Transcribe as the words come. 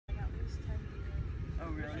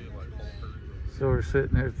So we're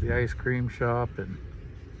sitting there at the ice cream shop and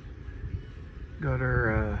got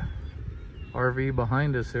our RV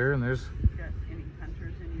behind us here, and there's got any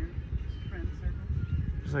hunters in your friend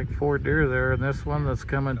circle? there's like 4 deer there, and this one that's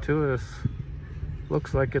coming to us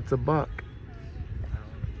looks like it's a buck.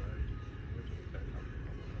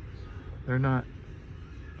 They're not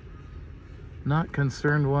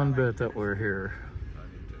concerned one bit that we're here.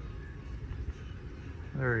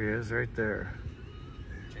 There he is, right there.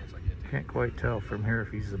 Can't quite tell from here if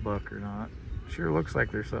he's a buck or not. Sure looks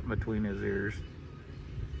like there's something between his ears.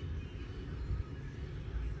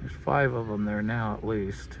 There's 5 of them there now at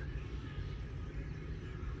least.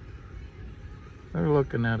 They're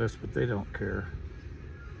looking at us, but they don't care.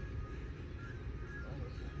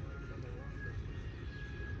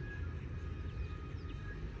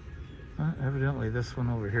 Evidently this one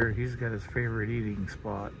over here, he's got his favorite eating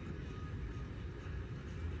spot.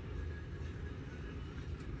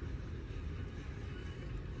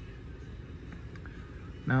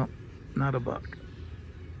 No, not a buck,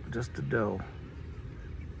 just a doe.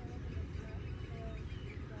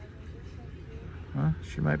 Huh?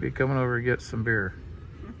 She might be coming over to get some beer.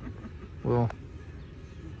 We'll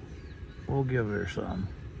give her some.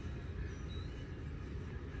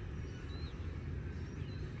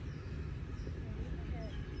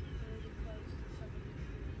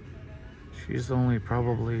 She's only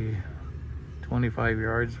probably 25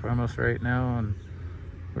 yards from us right now, and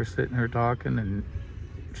we're sitting here talking, and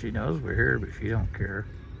she knows we're here, but she don't care.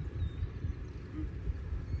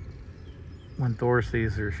 When Thor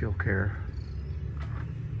sees her, she'll care. Oh,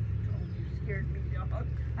 you scared me, dog.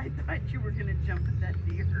 I thought you were gonna jump at that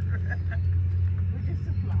deer. We're just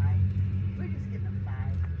a fly. We're just getting a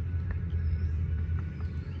fly.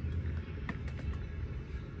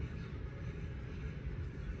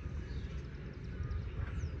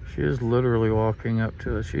 She is literally walking up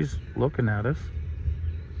to us. She's looking at us.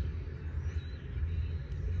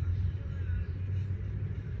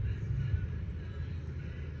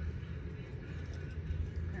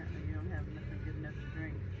 Apparently you don't have nothing good enough to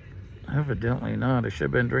drink. Evidently not. I should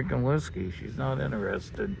have been drinking whiskey. She's not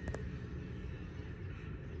interested.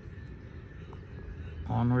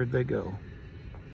 Onward they go.